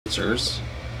sensors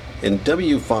in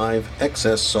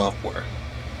W5XS software.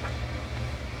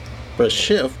 Press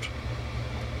Shift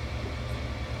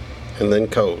and then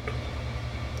code.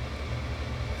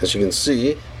 As you can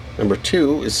see, number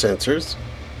 2 is sensors.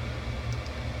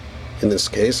 In this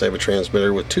case, I have a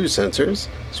transmitter with 2 sensors,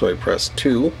 so I press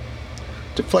 2.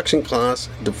 Deflection class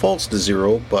defaults to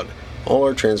 0, but all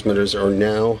our transmitters are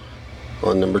now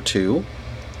on number 2.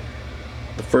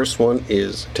 The first one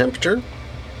is temperature.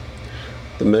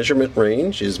 The measurement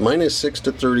range is -6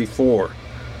 to 34.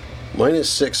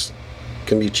 -6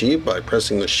 can be achieved by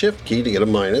pressing the Shift key to get a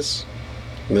minus,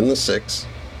 and then the 6,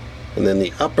 and then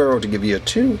the up arrow to give you a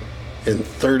 2, and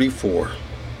 34.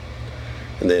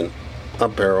 And then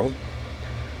up arrow.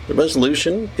 The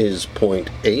resolution is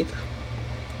 0.8,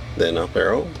 then up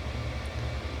arrow.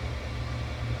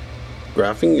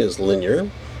 Graphing is linear.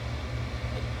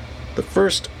 The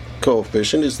first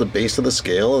coefficient is the base of the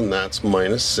scale, and that's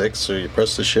 -6, so you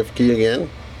press the Shift key again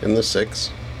and the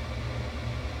 6,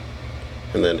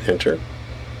 and then enter.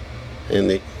 And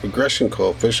the regression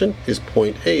coefficient is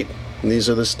 0.8, and these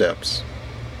are the steps.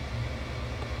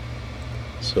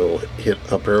 So hit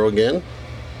up arrow again.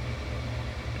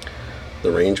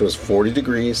 The range was 40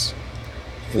 degrees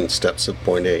in steps of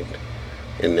 0.8.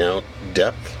 And now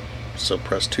depth, so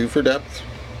press 2 for depth.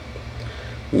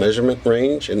 Measurement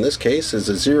range in this case is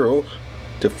a 0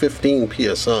 to 15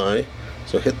 psi,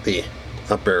 so hit the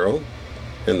up arrow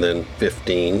and then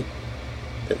 15,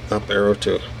 and up arrow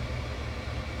to,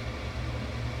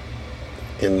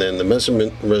 and then the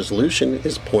measurement resolution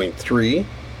is 0.3,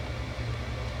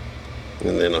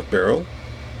 and then up arrow.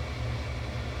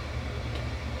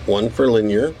 1 for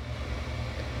linear.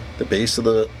 The base of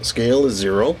the scale is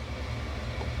 0,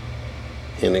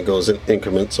 and it goes in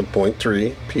increments of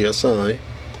 0.3 psi,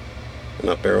 and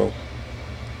up arrow.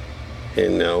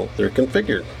 And now they're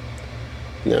configured.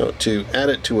 Now to add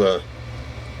it to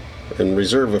and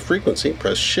reserve a frequency,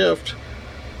 press Shift,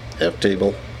 F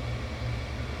table,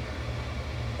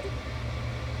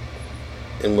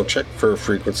 and we'll check for a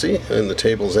frequency, and the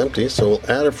table is empty, so we'll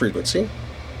add a frequency.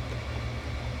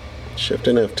 Shift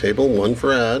and F table, 1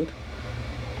 for add,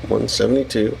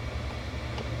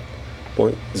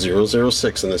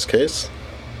 172.006 in this case,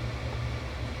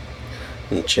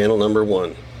 and channel number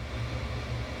 1.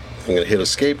 I'm going to hit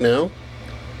escape now,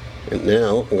 and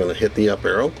now I'm going to hit the up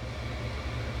arrow,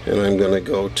 and I'm going to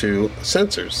go to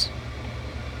sensors.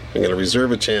 I'm going to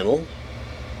reserve a channel,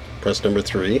 press number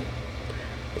 3,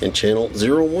 and channel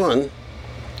 01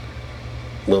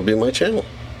 will be my channel.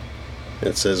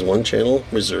 It says 1 channel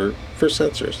reserved for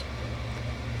sensors,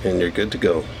 and you're good to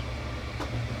go.